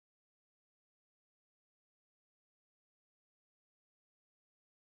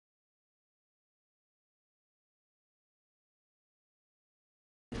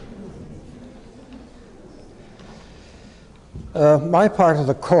My part of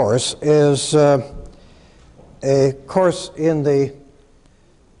the course is a course in the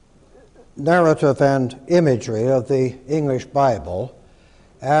narrative and imagery of the English Bible.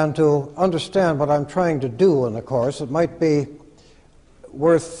 And to understand what I'm trying to do in the course, it might be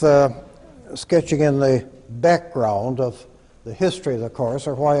worth sketching in the background of the history of the course,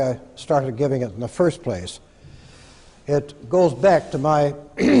 or why I started giving it in the first place. It goes back to my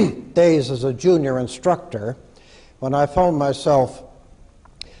days as a junior instructor, when I found myself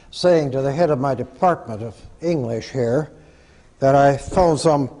saying to the head of my department of English here that I found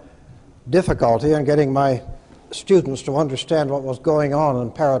some difficulty in getting my students to understand what was going on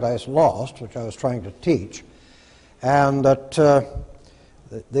in Paradise Lost, which I was trying to teach, and that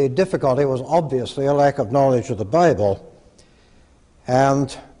the difficulty was obviously a lack of knowledge of the Bible.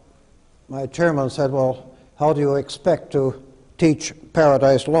 And my chairman said, well, how do you expect to teach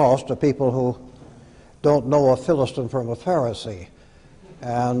Paradise Lost to people who don't know a Philistine from a Pharisee?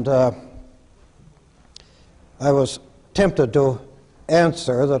 And I was tempted to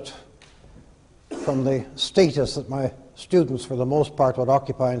answer that from the status that my students for the most part would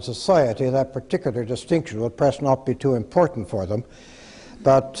occupy in society, that particular distinction would perhaps not be too important for them.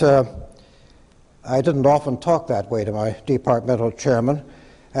 But I didn't often talk that way to my departmental chairman.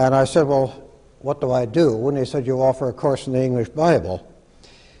 And I said, well, what do I do? And he said, you offer a course in the English Bible.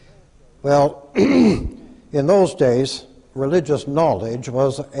 Well, in those days, religious knowledge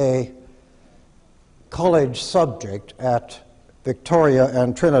was a college subject at Victoria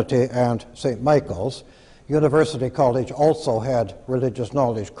and Trinity and St. Michael's. University College also had religious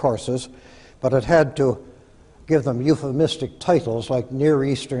knowledge courses, but it had to give them euphemistic titles like Near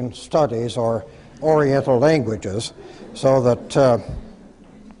Eastern Studies or Oriental Languages, so that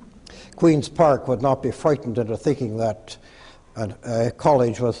Queen's Park would not be frightened into thinking that a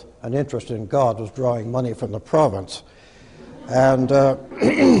college with an interest in God was drawing money from the province. And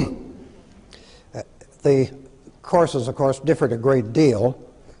the courses, of course, differed a great deal.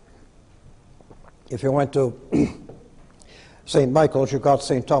 If you went to St. Michael's, you got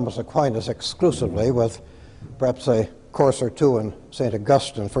St. Thomas Aquinas exclusively, with perhaps a course or two in St.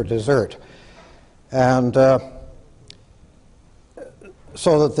 Augustine for dessert. And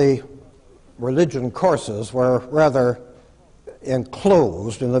so that the religion courses were rather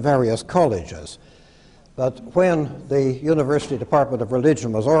enclosed in the various colleges. But when the University Department of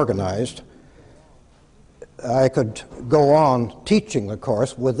Religion was organized, I could go on teaching the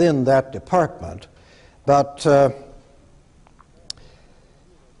course within that department, but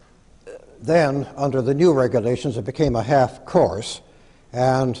then under the new regulations it became a half course,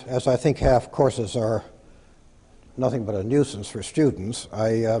 and as I think half courses are nothing but a nuisance for students,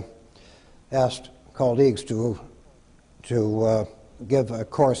 I asked colleagues to give a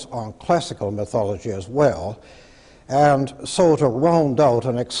course on classical mythology as well, and so to round out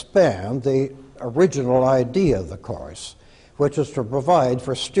and expand the original idea of the course, which is to provide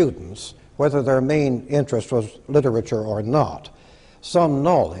for students, whether their main interest was literature or not, some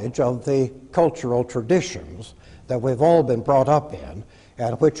knowledge of the cultural traditions that we've all been brought up in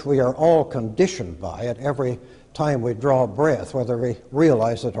and which we are all conditioned by at every time we draw a breath, whether we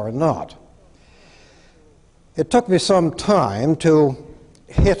realize it or not. It took me some time to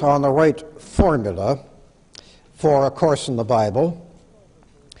hit on the right formula for a course in the Bible.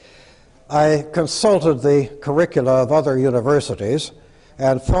 I consulted the curricula of other universities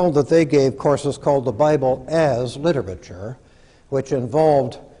and found that they gave courses called the Bible as Literature, which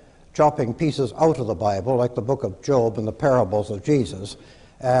involved chopping pieces out of the Bible, like the book of Job and the parables of Jesus,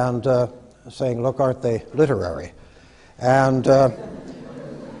 and saying, look, aren't they literary? And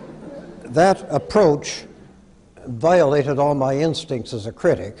that approach violated all my instincts as a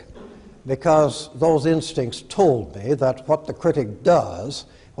critic, because those instincts told me that what the critic does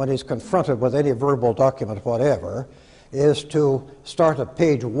when he's confronted with any verbal document whatever is to start at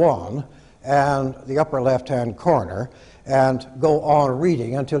page 1 and the upper left-hand corner and go on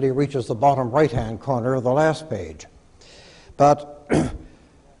reading until he reaches the bottom right-hand corner of the last page. But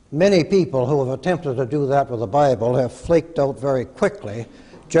many people who have attempted to do that with the Bible have flaked out very quickly,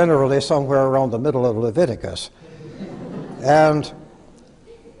 generally somewhere around the middle of Leviticus. And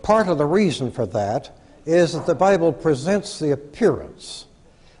part of the reason for that is that the Bible presents the appearance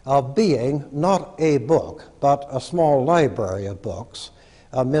of being not a book, but a small library of books,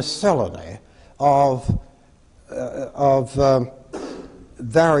 a miscellany of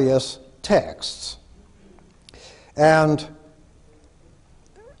various texts. And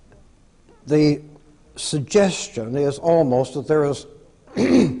the suggestion is almost that there is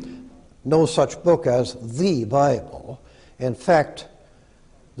no such book as the Bible. In fact,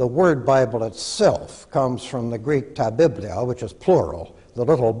 the word Bible itself comes from the Greek ta biblia, which is plural, the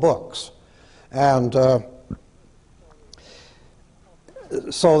little books. And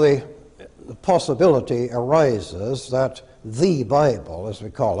so the possibility arises that the Bible, as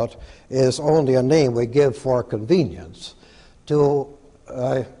we call it, is only a name we give for convenience to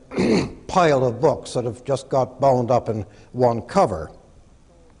a pile of books that have just got bound up in one cover.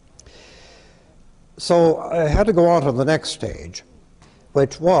 So I had to go on to the next stage,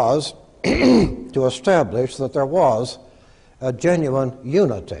 which was to establish that there was a genuine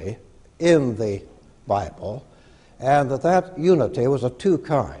unity in the Bible, and that unity was of two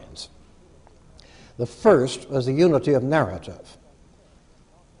kinds. The first was the unity of narrative.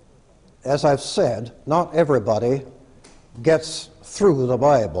 As I've said, not everybody gets through the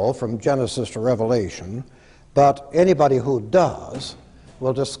Bible from Genesis to Revelation, but anybody who does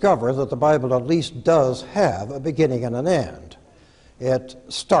will discover that the Bible at least does have a beginning and an end. It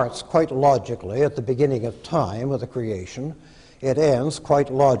starts quite logically at the beginning of time with the creation. It ends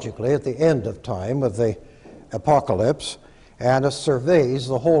quite logically at the end of time with the apocalypse, and it surveys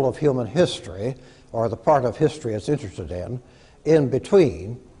the whole of human history, or the part of history it's interested in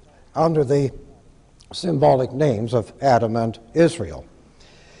between, under the symbolic names of Adam and Israel.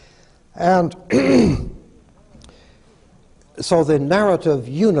 And so the narrative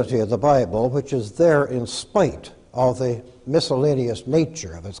unity of the Bible, which is there in spite of the miscellaneous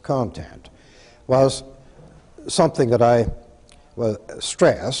nature of its content, was something that I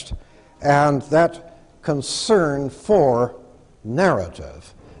stressed, and that concern for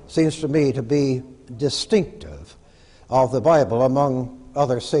narrative seems to me to be distinctive of the Bible among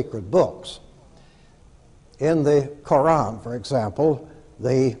other sacred books. In the Quran, for example,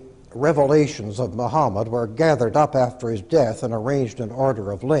 the revelations of Muhammad were gathered up after his death and arranged in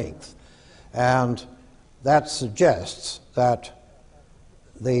order of length. And that suggests that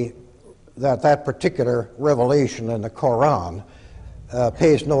that particular revelation in the Quran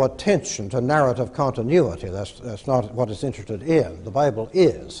pays no attention to narrative continuity. That's not what it's interested in. The Bible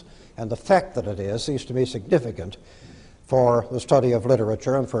is, and the fact that it is seems to me significant for the study of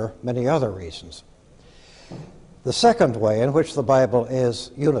literature and for many other reasons. The second way in which the Bible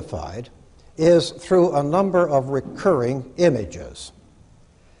is unified is through a number of recurring images.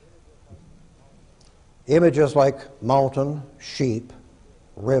 Images like mountain, sheep,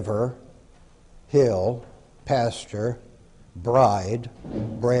 river, hill, pasture, bride,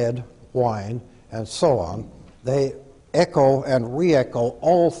 bread, wine, and so on. They echo and re-echo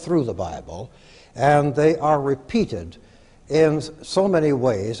all through the Bible, and they are repeated in so many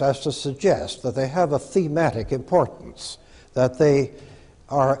ways as to suggest that they have a thematic importance, that they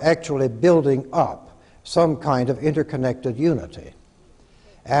are actually building up some kind of interconnected unity.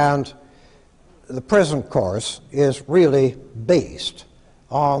 And the present course is really based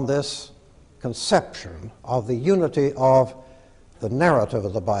on this conception of the unity of the narrative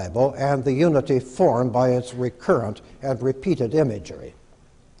of the Bible and the unity formed by its recurrent and repeated imagery.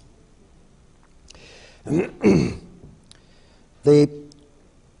 The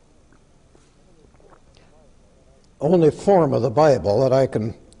only form of the Bible that I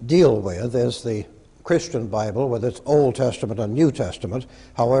can deal with is the Christian Bible with its Old Testament and New Testament,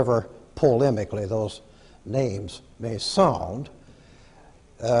 however polemically those names may sound.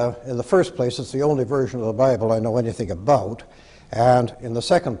 In the first place, it's the only version of the Bible I know anything about, and in the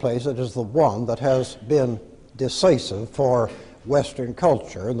second place, it is the one that has been decisive for Western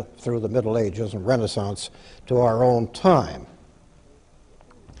culture through the Middle Ages and Renaissance to our own time.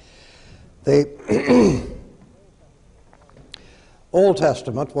 The Old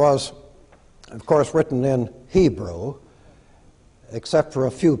Testament was, of course, written in Hebrew, except for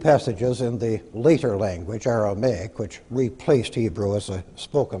a few passages in the later language, Aramaic, which replaced Hebrew as a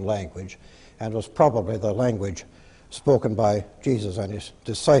spoken language and was probably the language spoken by Jesus and his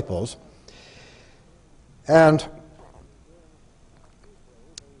disciples. And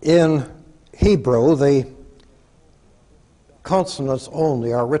in Hebrew, the consonants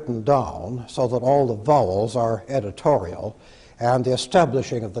only are written down so that all the vowels are editorial, and the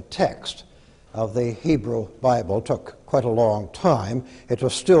establishing of the text of the Hebrew Bible took quite a long time. It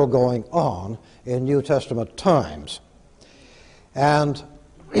was still going on in New Testament times. And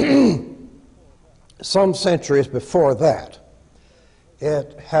some centuries before that,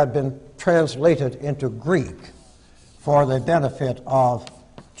 it had been translated into Greek for the benefit of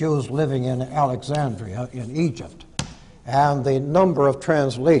Jews living in Alexandria in Egypt. And the number of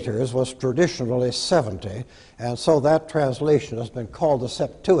translators was traditionally 70, and so that translation has been called the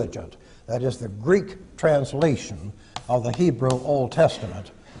Septuagint. That is the Greek translation of the Hebrew Old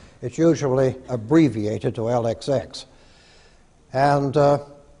Testament. It's usually abbreviated to LXX. And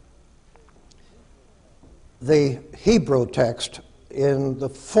the Hebrew text in the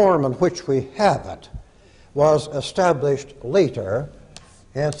form in which we have it was established later.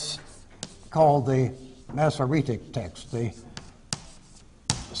 It's called the Masoretic text, the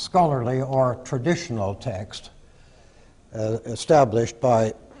scholarly or traditional text established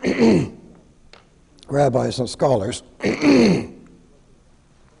by rabbis and scholars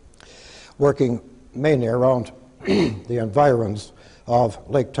working mainly around the environs of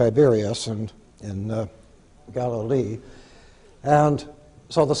Lake Tiberias and in Galilee. And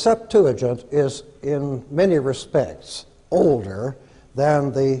so the Septuagint is in many respects older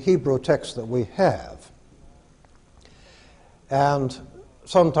than the Hebrew text that we have, and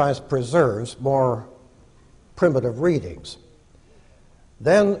sometimes preserves more primitive readings.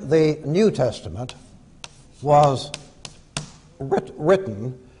 Then the New Testament was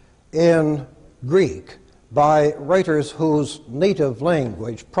written in Greek by writers whose native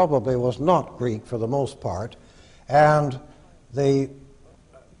language probably was not Greek for the most part, and the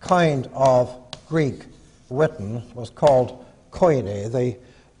kind of Greek written was called koine, the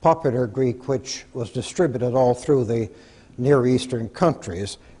popular Greek which was distributed all through the Near Eastern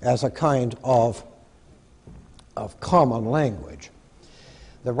countries as a kind of common language.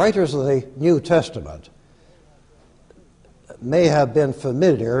 The writers of the New Testament may have been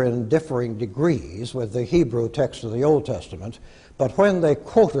familiar in differing degrees with the Hebrew text of the Old Testament, but when they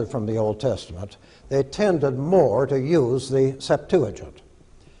quoted from the Old Testament, they tended more to use the Septuagint.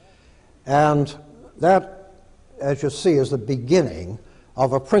 And that, as you see, is the beginning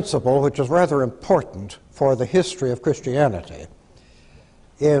of a principle which is rather important for the history of Christianity.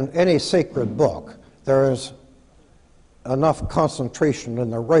 In any sacred book, there is enough concentration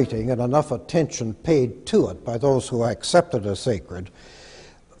in the writing and enough attention paid to it by those who accept it as sacred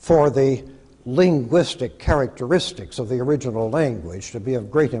for the linguistic characteristics of the original language to be of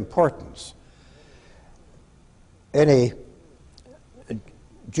great importance. Any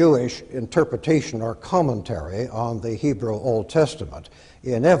Jewish interpretation or commentary on the Hebrew Old Testament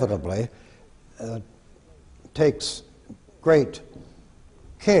inevitably takes great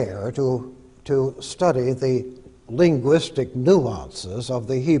care to study the linguistic nuances of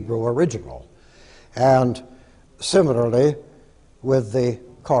the Hebrew original. And similarly with the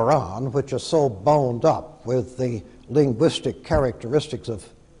Quran, which is so bound up with the linguistic characteristics of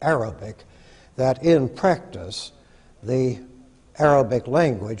Arabic that in practice the Arabic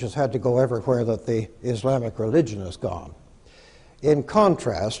language has had to go everywhere that the Islamic religion has gone. In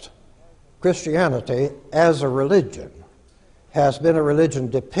contrast, Christianity as a religion has been a religion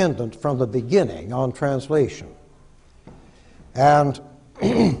dependent from the beginning on translation. And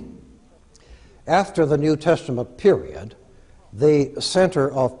after the New Testament period, the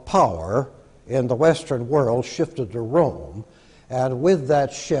center of power in the Western world shifted to Rome, and with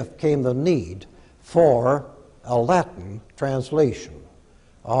that shift came the need for a Latin translation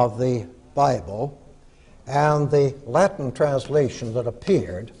of the Bible, and the Latin translation that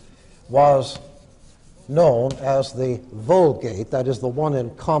appeared was known as the Vulgate, that is the one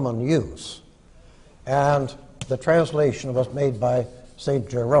in common use. And the translation was made by St.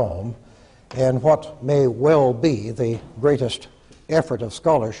 Jerome in what may well be the greatest effort of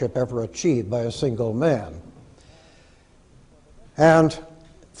scholarship ever achieved by a single man. And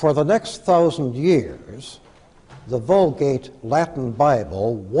for the next 1,000 years, the Vulgate Latin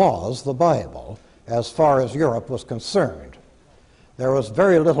Bible was the Bible as far as Europe was concerned. There was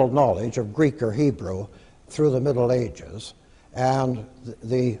very little knowledge of Greek or Hebrew through the Middle Ages, and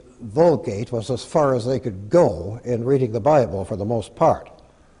the Vulgate was as far as they could go in reading the Bible for the most part.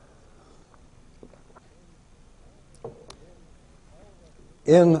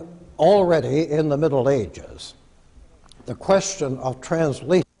 Already in the Middle Ages, the question of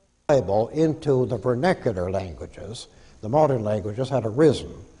translating the Bible into the vernacular languages, the modern languages, had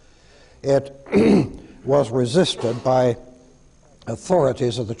arisen. It was resisted by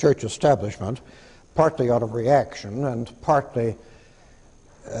authorities of the church establishment, partly out of reaction and partly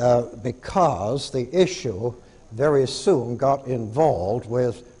because the issue very soon got involved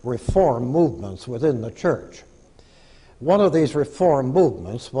with reform movements within the church. One of these reform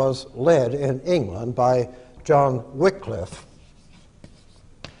movements was led in England by John Wycliffe.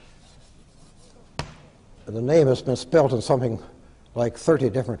 The name has been spelled in something like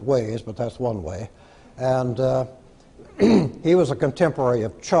 30 different ways, but that's one way. And he was a contemporary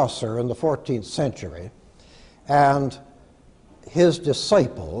of Chaucer in the 14th century, and his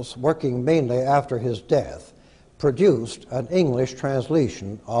disciples, working mainly after his death, produced an English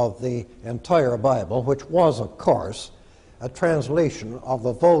translation of the entire Bible, which was, of course, a translation of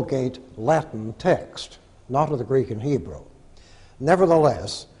the Vulgate Latin text, not of the Greek and Hebrew.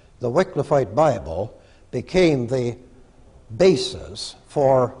 Nevertheless, the Wycliffite Bible became the basis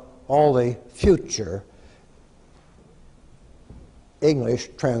for all the future English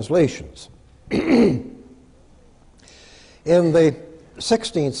translations. In the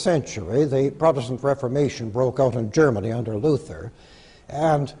 16th century, the Protestant Reformation broke out in Germany under Luther,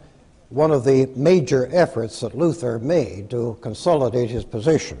 and one of the major efforts that Luther made to consolidate his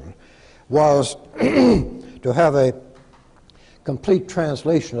position was to have a complete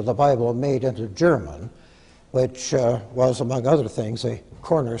translation of the Bible made into German, which was, among other things, a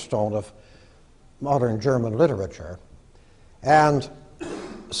cornerstone of modern German literature. And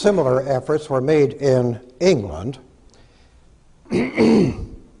similar efforts were made in England.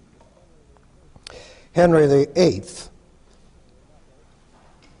 Henry VIII,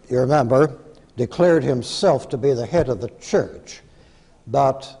 you remember, declared himself to be the head of the church,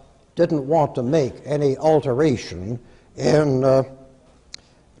 but didn't want to make any alteration in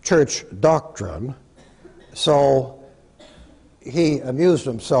church doctrine. So he amused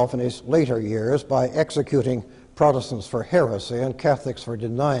himself in his later years by executing Protestants for heresy and Catholics for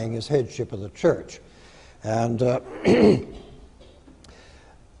denying his headship of the church. And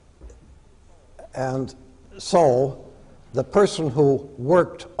and so the person who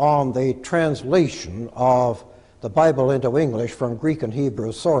worked on the translation of the Bible into English from Greek and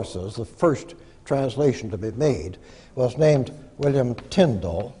Hebrew sources, the first translation to be made, was named William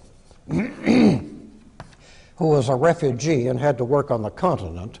Tyndale, who was a refugee and had to work on the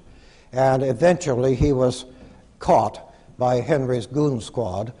continent, and eventually he was caught by Henry's goon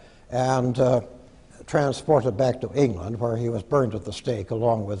squad and transported back to England, where he was burned at the stake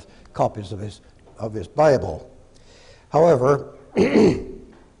along with copies of his Bible. However,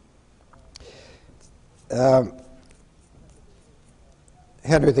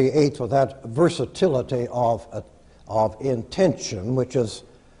 Henry VIII, with that versatility of intention, which is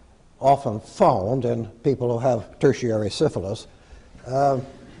often found in people who have tertiary syphilis,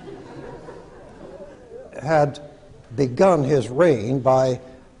 had begun his reign by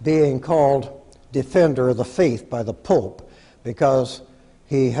being called Defender of the Faith by the Pope, because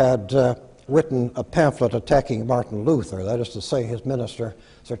he had written a pamphlet attacking Martin Luther. That is to say, his minister,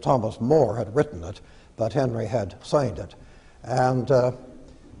 Sir Thomas More, had written it, but Henry had signed it. And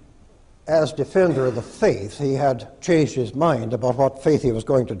as Defender of the Faith, he had changed his mind about what faith he was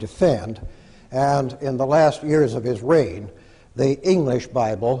going to defend. And in the last years of his reign, the English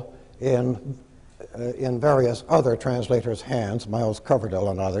Bible, in various other translators' hands, Miles Coverdale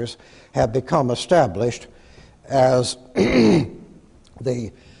and others, have become established as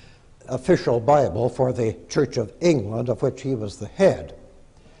the official Bible for the Church of England, of which he was the head.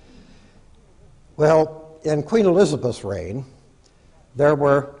 Well, in Queen Elizabeth's reign, there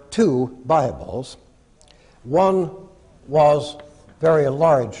were two Bibles. One was very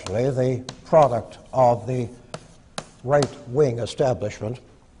largely the product of the right-wing establishment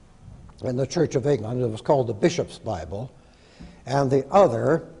in the Church of England. It was called the Bishop's Bible. And the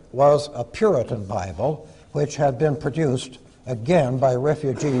other was a Puritan Bible, which had been produced again by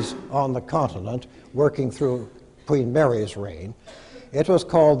refugees on the continent working through Queen Mary's reign. It was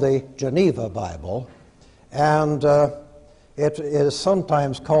called the Geneva Bible, and it is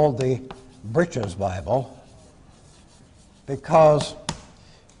sometimes called the Breeches Bible, because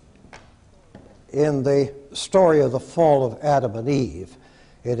in the story of the fall of Adam and Eve,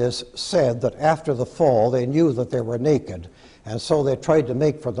 it is said that after the fall they knew that they were naked, and so they tried to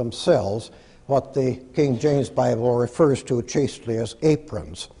make for themselves what the King James Bible refers to chastely as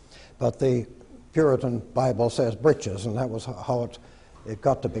aprons. But the Puritan Bible says breeches, and that was how it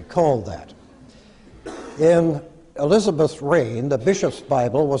got to be called that. In Elizabeth's reign, the Bishop's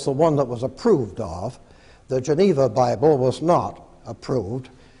Bible was the one that was approved of. The Geneva Bible was not approved.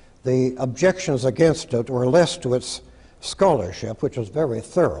 The objections against it were less to its scholarship, which was very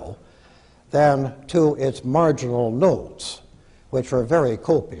thorough, than to its marginal notes, which were very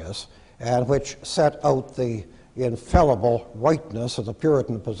copious, and which set out the infallible rightness of the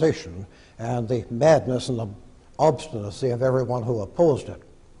Puritan position and the madness and the obstinacy of everyone who opposed it.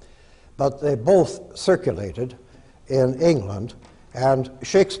 But they both circulated in England, and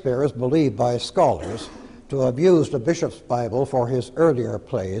Shakespeare is believed by scholars to have used a Bishop's Bible for his earlier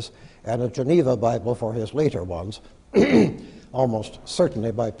plays and a Geneva Bible for his later ones, almost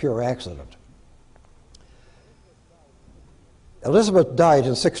certainly by pure accident. Elizabeth died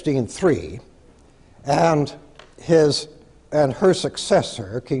in 1603, and her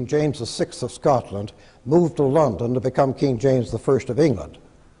successor, King James VI of Scotland, moved to London to become King James I of England.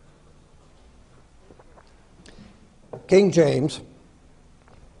 King James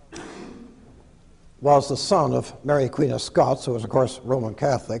was the son of Mary Queen of Scots, who was, of course, Roman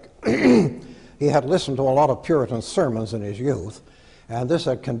Catholic. he had listened to a lot of Puritan sermons in his youth, and this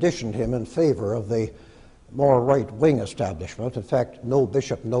had conditioned him in favor of the more right-wing establishment. In fact, no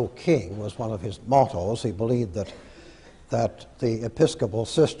bishop, no king was one of his mottos. He believed that the episcopal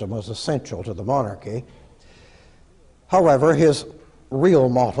system was essential to the monarchy. However, his real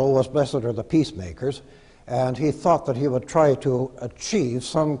motto was "Blessed are the peacemakers," and he thought that he would try to achieve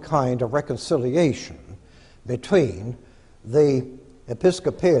some kind of reconciliation between the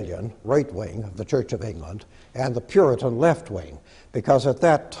Episcopalian right wing of the Church of England and the Puritan left wing, because at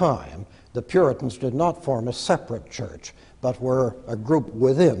that time the Puritans did not form a separate church, but were a group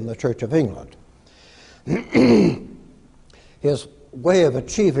within the Church of England. His way of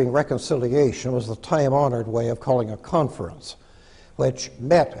achieving reconciliation was the time-honored way of calling a conference, which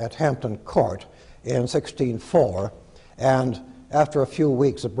met at Hampton Court in 1604, and after a few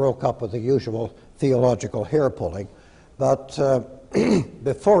weeks it broke up with the usual theological hair-pulling. But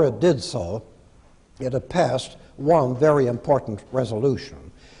before it did so, it had passed one very important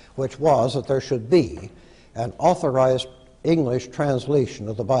resolution, which was that there should be an authorized English translation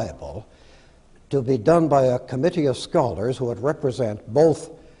of the Bible to be done by a committee of scholars who would represent both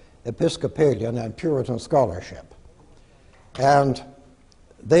Episcopalian and Puritan scholarship. And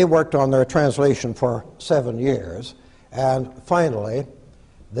they worked on their translation for 7 years, and finally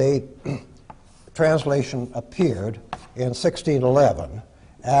the translation appeared in 1611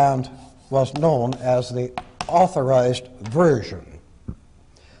 and was known as the Authorized Version,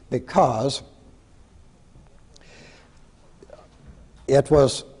 because it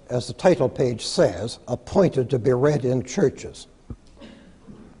was, as the title page says, appointed to be read in churches.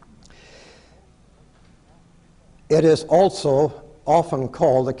 It is also often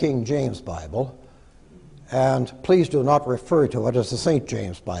called the King James Bible, and please do not refer to it as the St.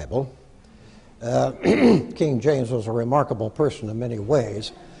 James Bible. King James was a remarkable person in many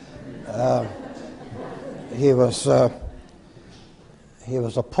ways. He was a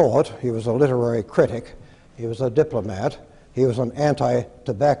poet, he was a literary critic, he was a diplomat, he was an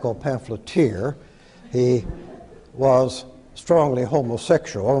anti-tobacco pamphleteer, he was strongly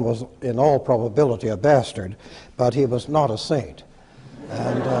homosexual and was in all probability a bastard, but he was not a saint.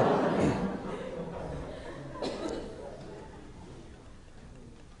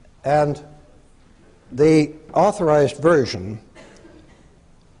 And the Authorized Version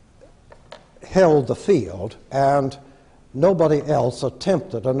held the field, and nobody else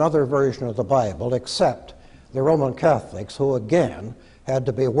attempted another version of the Bible except the Roman Catholics, who again had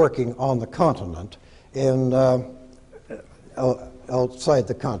to be working on the continent in outside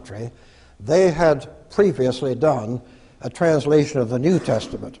the country. They had previously done a translation of the New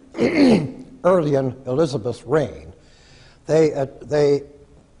Testament early in Elizabeth's reign. They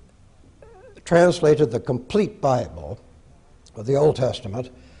translated the complete Bible of the Old Testament,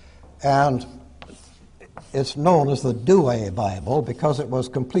 and it's known as the Douay Bible because it was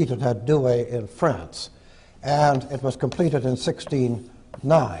completed at Douay in France, and it was completed in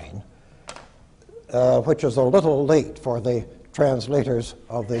 1609, which is a little late for the translators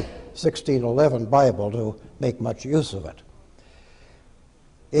of the 1611 Bible to make much use of it.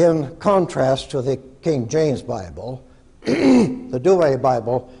 In contrast to the King James Bible, the Douay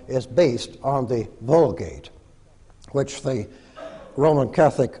Bible is based on the Vulgate, which the Roman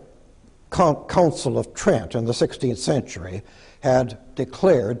Catholic Council of Trent in the 16th century had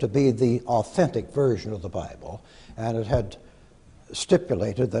declared to be the authentic version of the Bible, and it had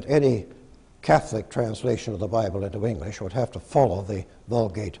stipulated that any Catholic translation of the Bible into English would have to follow the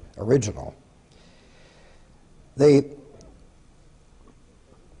Vulgate original. The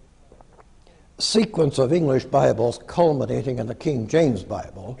sequence of English Bibles culminating in the King James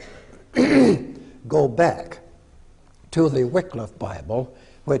Bible go back to the Wycliffe Bible,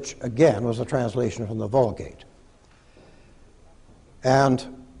 which again was a translation from the Vulgate.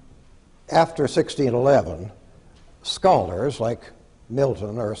 And after 1611, scholars like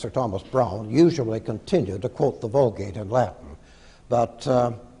Milton or Sir Thomas Browne usually continued to quote the Vulgate in Latin, but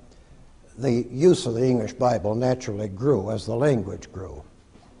the use of the English Bible naturally grew as the language grew.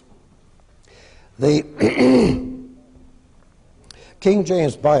 The King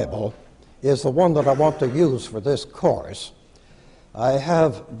James Bible is the one that I want to use for this course. I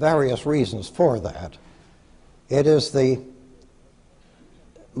have various reasons for that. It is the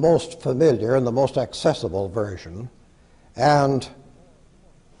most familiar and the most accessible version, and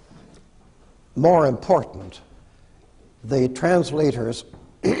more important, the translators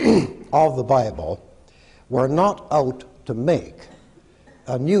of the Bible were not out to make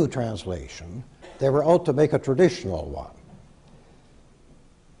a new translation, they were out to make a traditional one.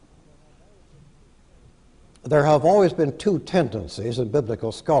 there have always been two tendencies in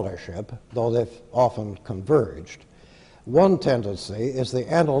biblical scholarship, though they've often converged. One tendency is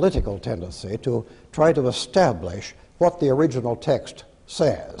the analytical tendency to try to establish what the original text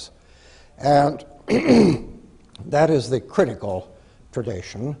says. And that is the critical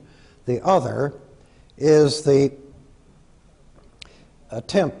tradition. The other is the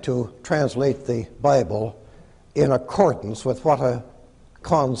attempt to translate the Bible in accordance with what a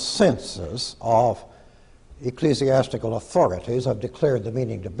consensus of ecclesiastical authorities have declared the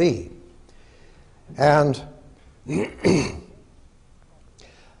meaning to be. And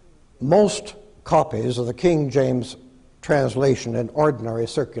most copies of the King James translation in ordinary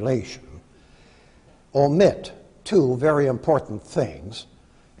circulation omit two very important things,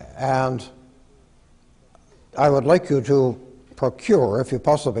 and I would like you to procure, if you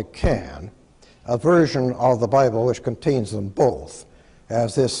possibly can, a version of the Bible which contains them both,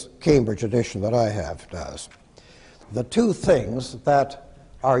 as this Cambridge edition that I have does. The two things that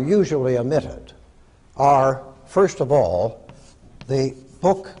are usually omitted are, first of all, the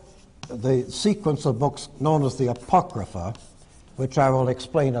sequence of books known as the Apocrypha, which I will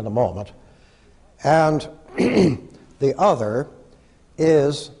explain in a moment, and the other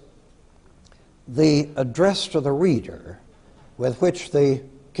is the address to the reader with which the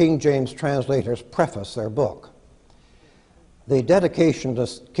King James translators preface their book. The dedication to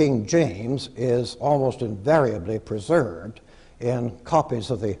King James is almost invariably preserved in copies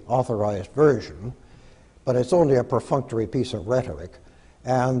of the Authorized Version, but it's only a perfunctory piece of rhetoric,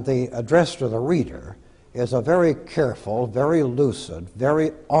 and the address to the reader is a very careful, very lucid,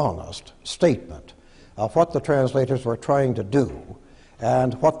 very honest statement of what the translators were trying to do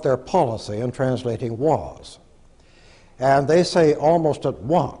and what their policy in translating was. And they say almost at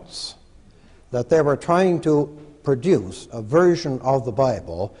once that they were trying to produce a version of the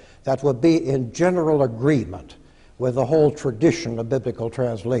Bible that would be in general agreement with the whole tradition of biblical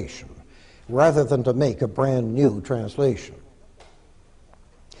translation, rather than to make a brand new translation.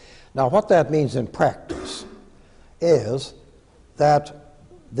 Now, what that means in practice is that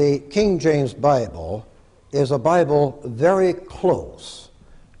the King James Bible is a Bible very close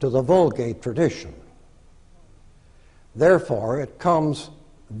to the Vulgate tradition. Therefore, it comes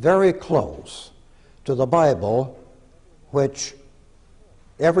very close to the Bible which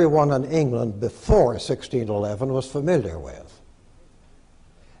everyone in England before 1611 was familiar with.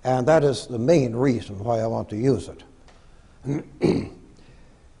 And that is the main reason why I want to use it.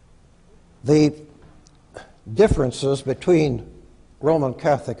 The differences between Roman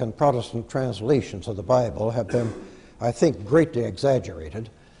Catholic and Protestant translations of the Bible have been, I think, greatly exaggerated,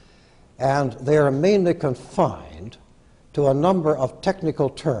 and they are mainly confined to a number of technical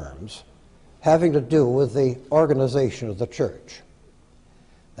terms having to do with the organization of the church.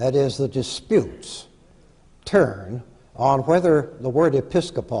 That is, the disputes turn on whether the word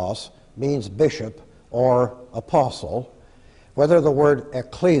episkopos means bishop or apostle, whether the word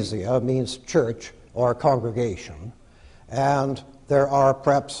ecclesia means church or congregation, and there are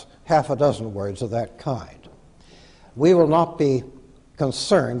perhaps half a dozen words of that kind. We will not be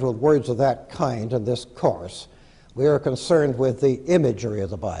concerned with words of that kind in this course. We are concerned with the imagery of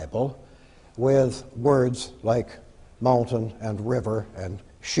the Bible, with words like mountain and river and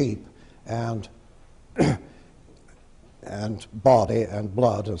sheep and and body and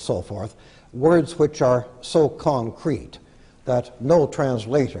blood and so forth, words which are so concrete that no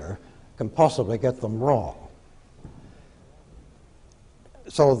translator can possibly get them wrong.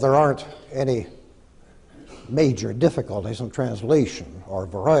 So there aren't any major difficulties in translation or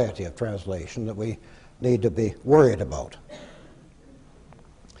variety of translation that we need to be worried about.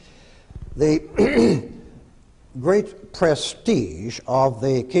 The great prestige of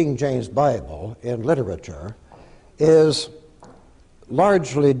the King James Bible in literature is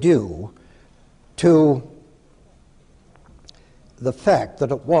largely due to the fact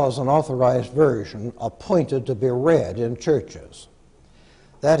that it was an authorized version appointed to be read in churches.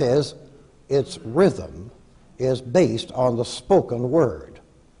 That is, its rhythm is based on the spoken word.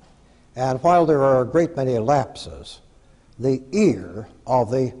 And while there are a great many lapses, the ear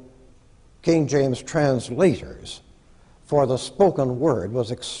of the King James translators for the spoken word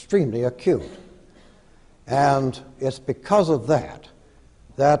was extremely acute. And it's because of that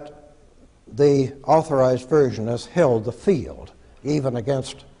that the authorized version has held the field, even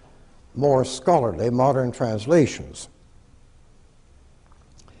against more scholarly modern translations.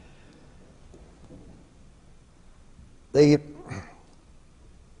 The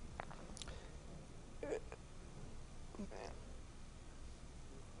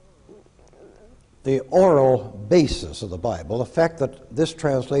the oral basis of the Bible, the fact that this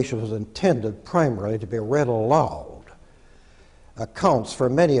translation was intended primarily to be read aloud, accounts for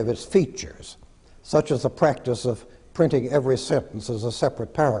many of its features, such as the practice of printing every sentence as a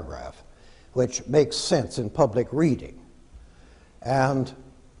separate paragraph, which makes sense in public reading. And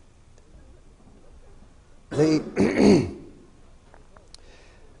the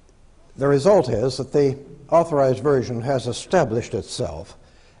result is that the Authorized Version has established itself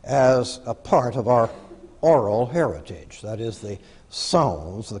as a part of our oral heritage. That is, the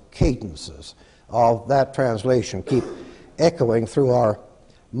sounds, the cadences of that translation keep echoing through our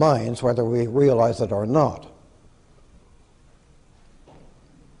minds, whether we realize it or not.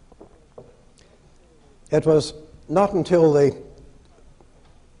 It was not until the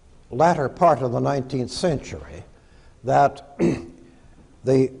latter part of the 19th century that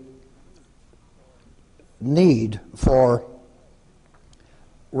the need for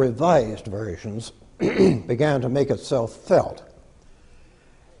revised versions began to make itself felt.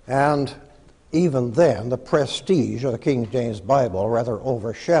 And even then, the prestige of the King James Bible rather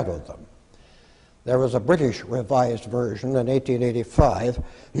overshadowed them. There was a British Revised Version in 1885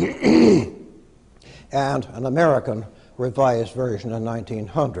 and an American Revised Version in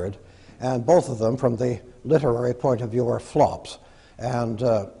 1900, and both of them, from the literary point of view, are flops and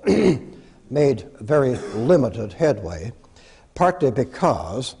made very limited headway, partly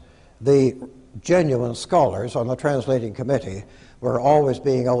because the genuine scholars on the translating committee were always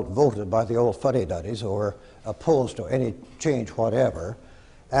being outvoted by the old fuddy-duddies who were opposed to any change whatever,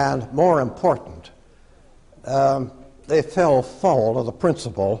 and more important, they fell foul of the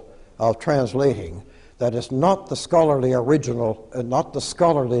principle of translating that it's not the scholarly original, not the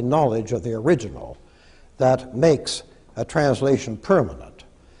scholarly knowledge of the original that makes a translation permanent.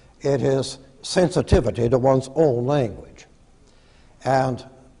 It is sensitivity to one's own language. And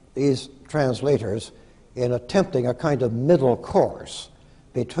these translators, in attempting a kind of middle course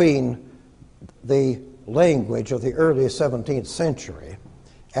between the language of the early 17th century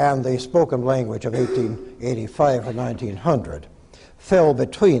and the spoken language of 1885 or 1900, fell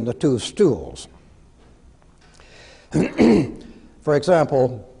between the two stools. For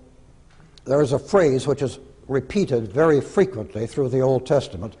example, there is a phrase which is repeated very frequently through the Old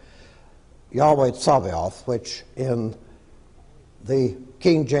Testament, Yahweh Tsabaoth, which in the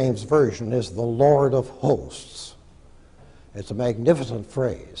King James Version is the Lord of hosts. It's a magnificent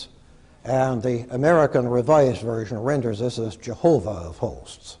phrase. And the American Revised Version renders this as Jehovah of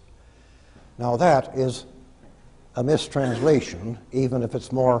hosts. Now that is a mistranslation, even if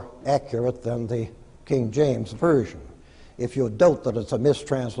it's more accurate than the King James Version. If you doubt that it's a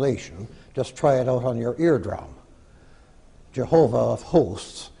mistranslation, just try it out on your eardrum. Jehovah of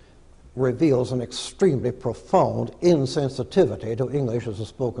hosts reveals an extremely profound insensitivity to English as a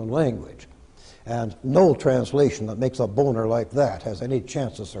spoken language. And no translation that makes a boner like that has any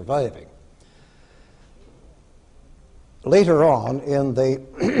chance of surviving. Later on in the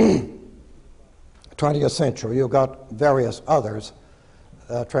 20th century, you got various others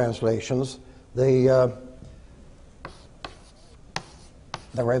translations. The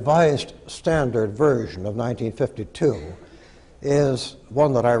Revised Standard Version of 1952 is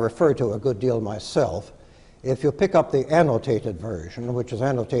one that I refer to a good deal myself. If you pick up the annotated version, which is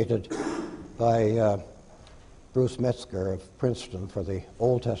annotated by Bruce Metzger of Princeton for the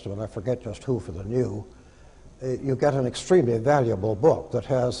Old Testament, I forget just who for the New, you get an extremely valuable book that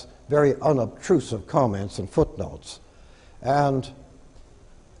has very unobtrusive comments and footnotes. And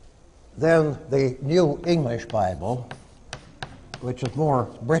then the New English Bible, which is more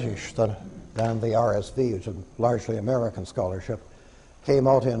British than the RSV, which is largely American scholarship, came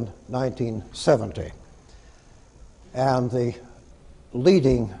out in 1970. And the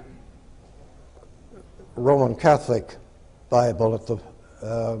leading Roman Catholic Bible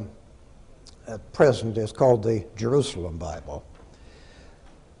at present is called the Jerusalem Bible.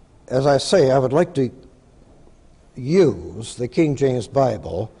 As I say, I would like to use the King James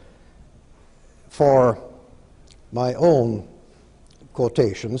Bible for my own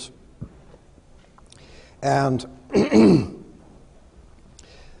quotations, and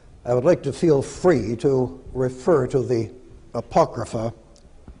I would like to feel free to refer to the Apocrypha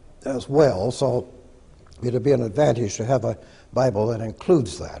as well, so it would be an advantage to have a Bible that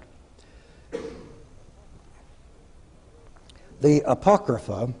includes that. The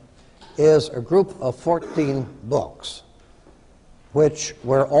Apocrypha is a group of 14 books which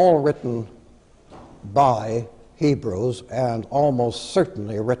were all written by Hebrews and almost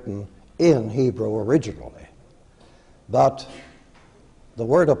certainly written in Hebrew originally. But the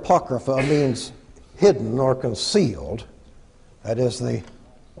word Apocrypha means hidden or concealed. That is, the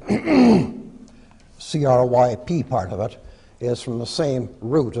CRYP part of it is from the same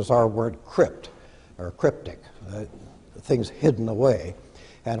root as our word crypt, or cryptic, things hidden away.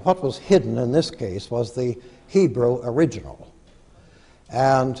 And what was hidden in this case was the Hebrew original.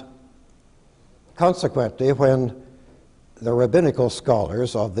 And consequently, when the rabbinical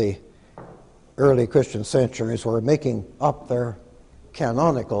scholars of the early Christian centuries were making up their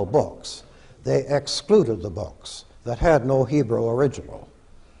canonical books, they excluded the books that had no Hebrew original.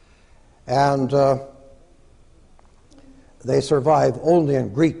 And they survive only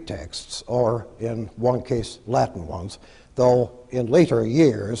in Greek texts, or in one case, Latin ones, though in later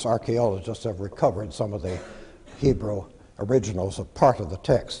years, archaeologists have recovered some of the Hebrew originals of part of the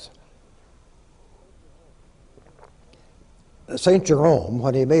text. St. Jerome,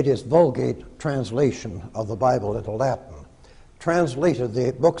 when he made his Vulgate translation of the Bible into Latin, translated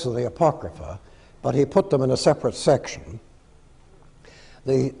the books of the Apocrypha, but he put them in a separate section.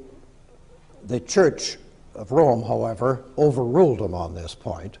 The Church of Rome, however, overruled him on this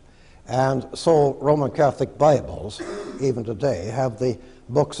point, and so Roman Catholic Bibles, even today, have the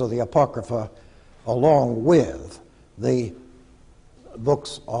books of the Apocrypha along with the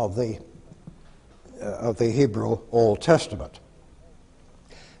books of the Hebrew Old Testament.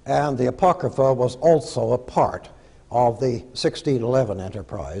 And the Apocrypha was also a part of the 1611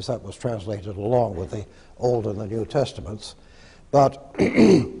 enterprise that was translated along with the Old and the New Testaments. But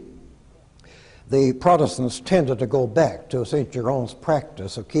the Protestants tended to go back to St. Jerome's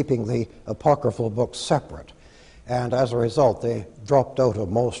practice of keeping the apocryphal books separate, and as a result they dropped out of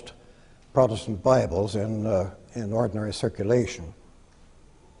most Protestant Bibles in ordinary circulation.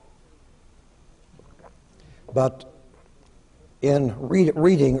 But in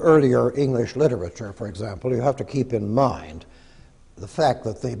reading earlier English literature, for example, you have to keep in mind the fact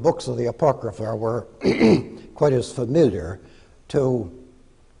that the books of the Apocrypha were quite as familiar to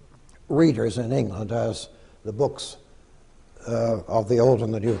readers in England as the books of the Old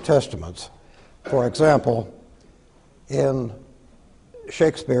and the New Testaments. For example, in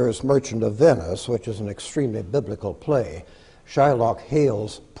Shakespeare's Merchant of Venice, which is an extremely biblical play, Shylock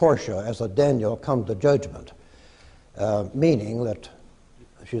hails Portia as a Daniel come to judgment, meaning that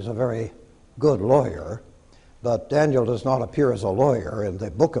she's a very good lawyer, but Daniel does not appear as a lawyer in the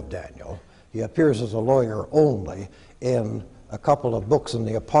book of Daniel. He appears as a lawyer only in a couple of books in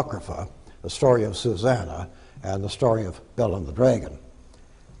the Apocrypha, the story of Susanna and the story of Bel and the Dragon.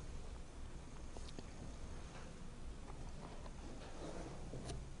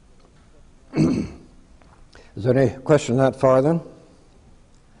 Is there any question that far then?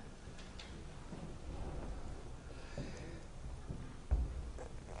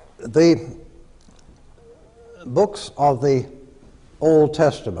 The books of the Old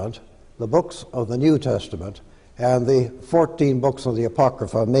Testament, the books of the New Testament, and the 14 books of the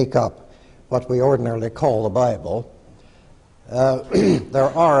Apocrypha make up what we ordinarily call the Bible.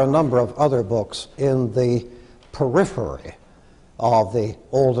 There are a number of other books in the periphery of the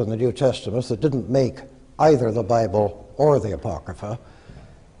Old and the New Testaments that didn't make either the Bible or the Apocrypha,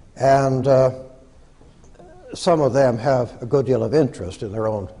 and some of them have a good deal of interest in their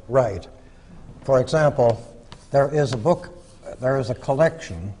own right. For example, there is a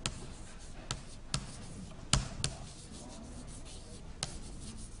collection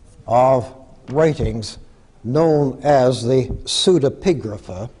of writings known as the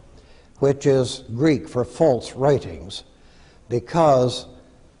pseudepigrapha, which is Greek for false writings, because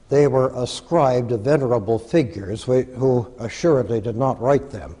they were ascribed to venerable figures who assuredly did not write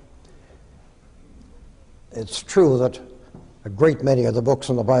them. It's true that a great many of the books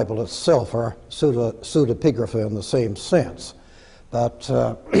in the Bible itself are pseudepigrapha in the same sense, but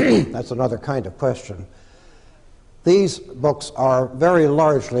that's another kind of question. These books are very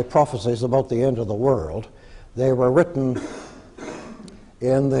largely prophecies about the end of the world. They were written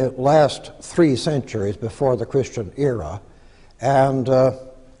in the last 3 centuries before the Christian era, and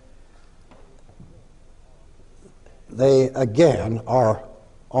they again are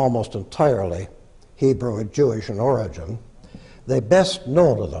almost entirely Hebrew and Jewish in origin. The best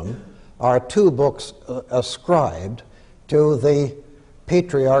known of them are 2 books ascribed to the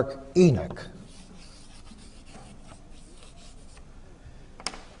patriarch Enoch.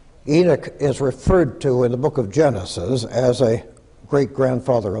 Enoch is referred to in the book of Genesis as a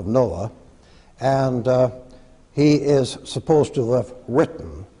great-grandfather of Noah, and he is supposed to have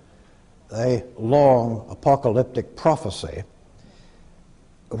written a long apocalyptic prophecy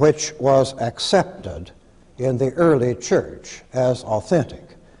which was accepted in the early church as authentic.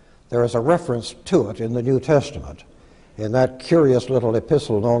 There is a reference to it in the New Testament, in that curious little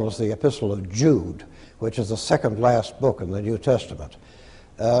epistle known as the Epistle of Jude, which is the second last book in the New Testament.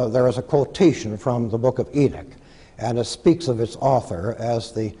 there is a quotation from the book of Enoch, and it speaks of its author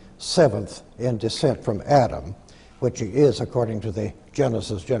as the seventh in descent from Adam, which he is according to the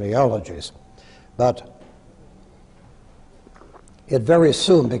Genesis genealogies. But it very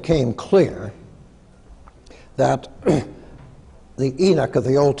soon became clear that the Enoch of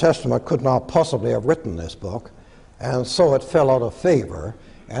the Old Testament could not possibly have written this book, and so it fell out of favor,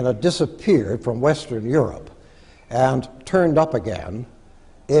 and it disappeared from Western Europe and turned up again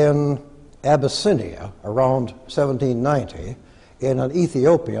in Abyssinia around 1790 in an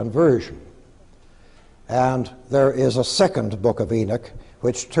Ethiopian version. And there is a second book of Enoch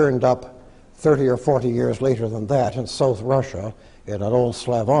which turned up 30 or 40 years later than that in South Russia in an old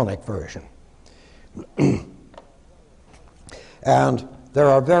Slavonic version. And there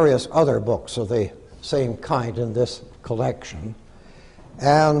are various other books of the same kind in this collection,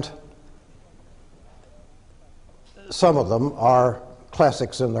 and some of them are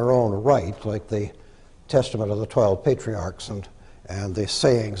classics in their own right, like the Testament of the 12 Patriarchs and the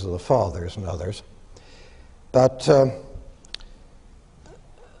sayings of the Fathers and others. But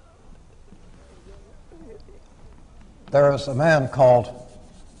there is a man called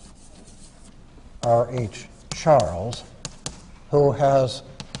R.H. Charles who has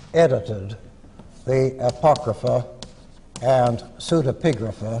edited the Apocrypha and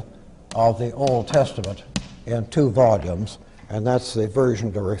Pseudepigrapha of the Old Testament in 2 volumes, and that's the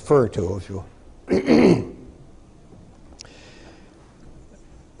version to refer to if you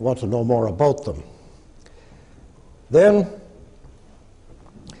want to know more about them. Then,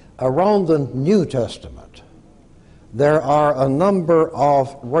 around the New Testament, there are a number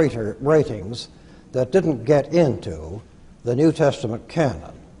of writings that didn't get into the New Testament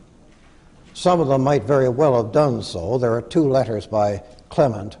canon. Some of them might very well have done so. There are 2 letters by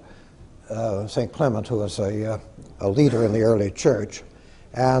Clement, St. Clement, who was a leader in the early church,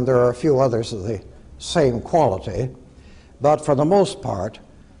 and there are a few others of the same quality. But for the most part,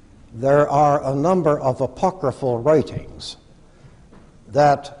 there are a number of apocryphal writings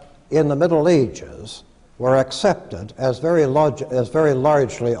that in the Middle Ages were accepted as very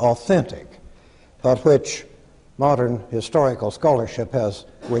largely authentic, but which modern historical scholarship has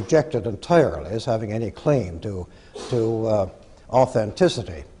rejected entirely as having any claim to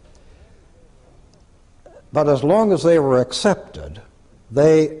authenticity. But as long as they were accepted,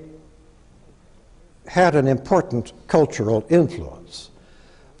 they had an important cultural influence.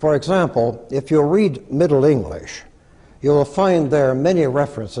 For example, if you read Middle English, you will find there many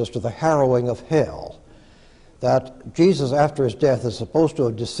references to the harrowing of hell, that Jesus, after his death, is supposed to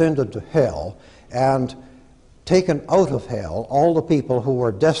have descended to hell and taken out of hell all the people who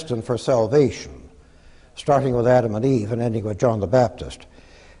were destined for salvation, starting with Adam and Eve and ending with John the Baptist.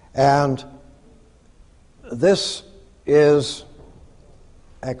 And this is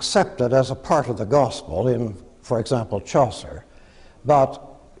accepted as a part of the gospel in, for example, Chaucer, but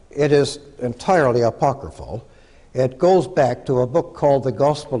it is entirely apocryphal. It goes back to a book called the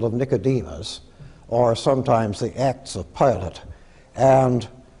Gospel of Nicodemus, or sometimes the Acts of Pilate, and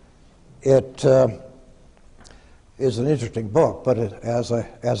it is an interesting book, but as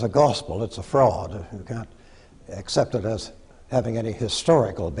a gospel, it's a fraud. You can't accept it as having any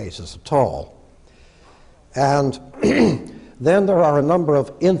historical basis at all. And then there are a number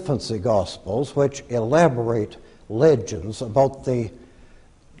of infancy gospels which elaborate legends about the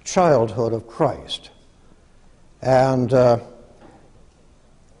childhood of Christ. And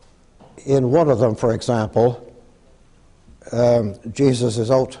in one of them, for example, Jesus is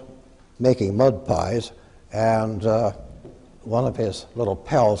out making mud pies, and one of his little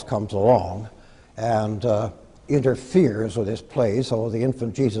pals comes along and interferes with his play, so the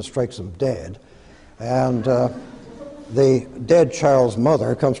infant Jesus strikes him dead. And the dead child's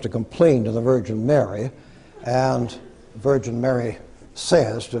mother comes to complain to the Virgin Mary, and Virgin Mary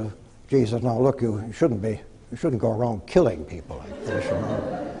says to Jesus, "Now look, you shouldn't go around killing people like this. You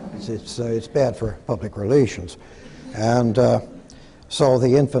know? It's bad for public relations." And so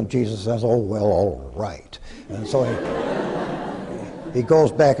the infant Jesus says, "Oh well, all right." And so he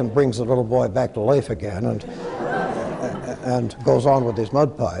goes back and brings the little boy back to life again, and goes on with his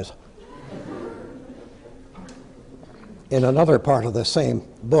mud pies. In another part of the same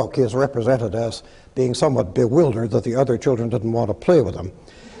book, he is represented as being somewhat bewildered that the other children didn't want to play with him.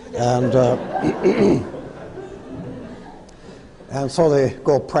 And, and so they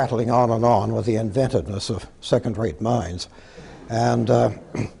go prattling on and on with the inventiveness of second-rate minds. And at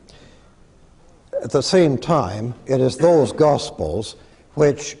the same time, it is those Gospels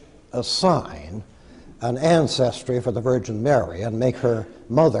which assign an ancestry for the Virgin Mary and make her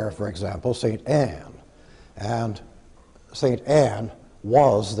mother, for example, St. Anne. And St. Anne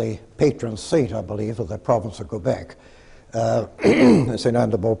was the patron saint, I believe, of the province of Quebec. St. Anne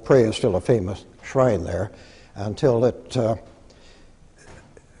de Beaupré is still a famous shrine there until it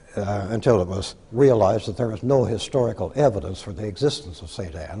was realized that there was no historical evidence for the existence of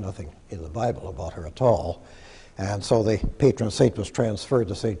St. Anne, nothing in the Bible about her at all. And so the patron saint was transferred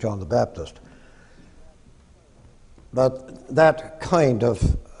to St. John the Baptist. But that kind of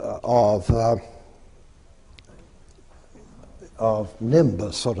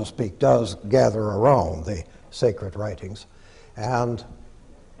nimbus, so to speak, does gather around the sacred writings. And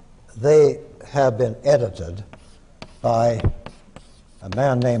they have been edited by a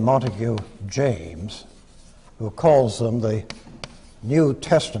man named Montague James, who calls them the New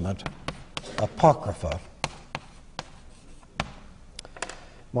Testament Apocrypha.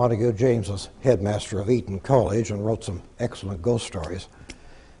 Montague James was headmaster of Eton College and wrote some excellent ghost stories,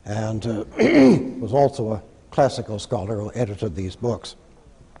 and was also a classical scholar who edited these books.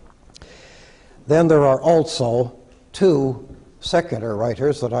 Then there are also two secular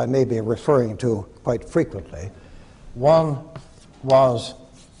writers that I may be referring to quite frequently. One was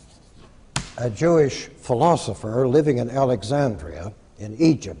a Jewish philosopher living in Alexandria in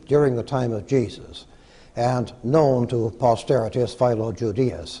Egypt during the time of Jesus, and known to posterity as Philo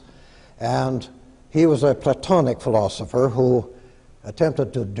Judaeus. And he was a Platonic philosopher who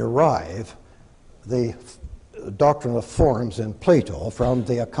attempted to derive the doctrine of forms in Plato from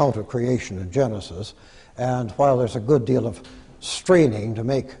the account of creation in Genesis. And while there's a good deal of straining to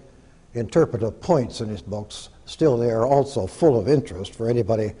make interpretive points in his books, still they are also full of interest for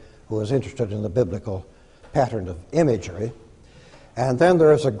anybody who is interested in the biblical pattern of imagery. And then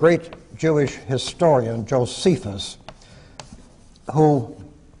there is a great Jewish historian, Josephus, who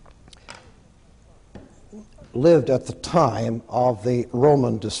lived at the time of the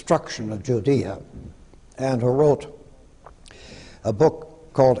Roman destruction of Judea, and who wrote a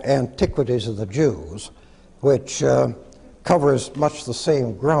book called Antiquities of the Jews, which covers much the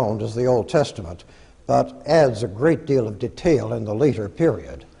same ground as the Old Testament, but adds a great deal of detail in the later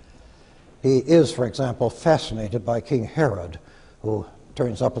period. He is, for example, fascinated by King Herod, who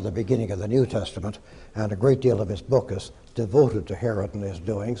turns up at the beginning of the New Testament, and a great deal of his book is devoted to Herod and his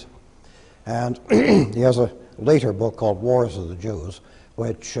doings. And he has a later book called Wars of the Jews,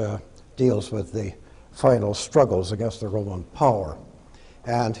 which deals with the final struggles against the Roman power.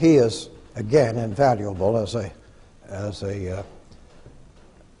 And he is, again, invaluable as a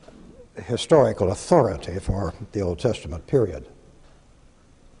historical authority for the Old Testament period.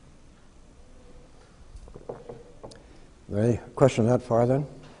 Any question that far, then?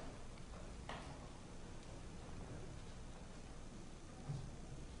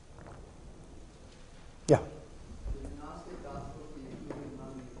 Yeah.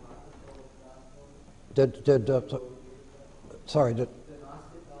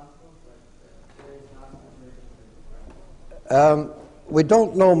 We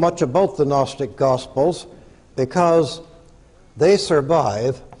don't know much about the Gnostic Gospels because they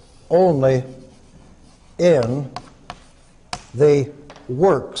survive only in the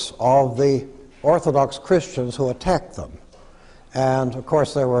works of the Orthodox Christians who attacked them. And of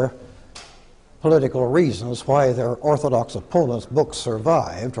course there were political reasons why their Orthodox opponents' books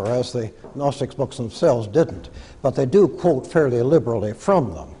survived, whereas the Gnostics' books themselves didn't. But they do quote fairly liberally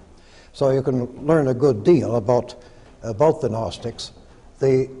from them. So you can learn a good deal about the Gnostics.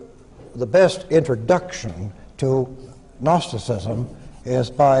 The best introduction to Gnosticism is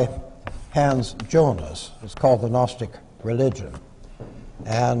by Hans Jonas. It's called The Gnostic Religion.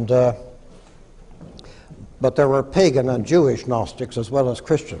 And but there were pagan and Jewish Gnostics as well as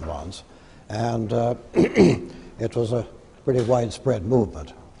Christian ones, and it was a pretty widespread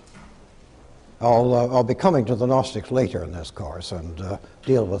movement. I'll be coming to the Gnostics later in this course and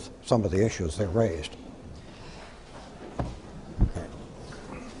deal with some of the issues they raised.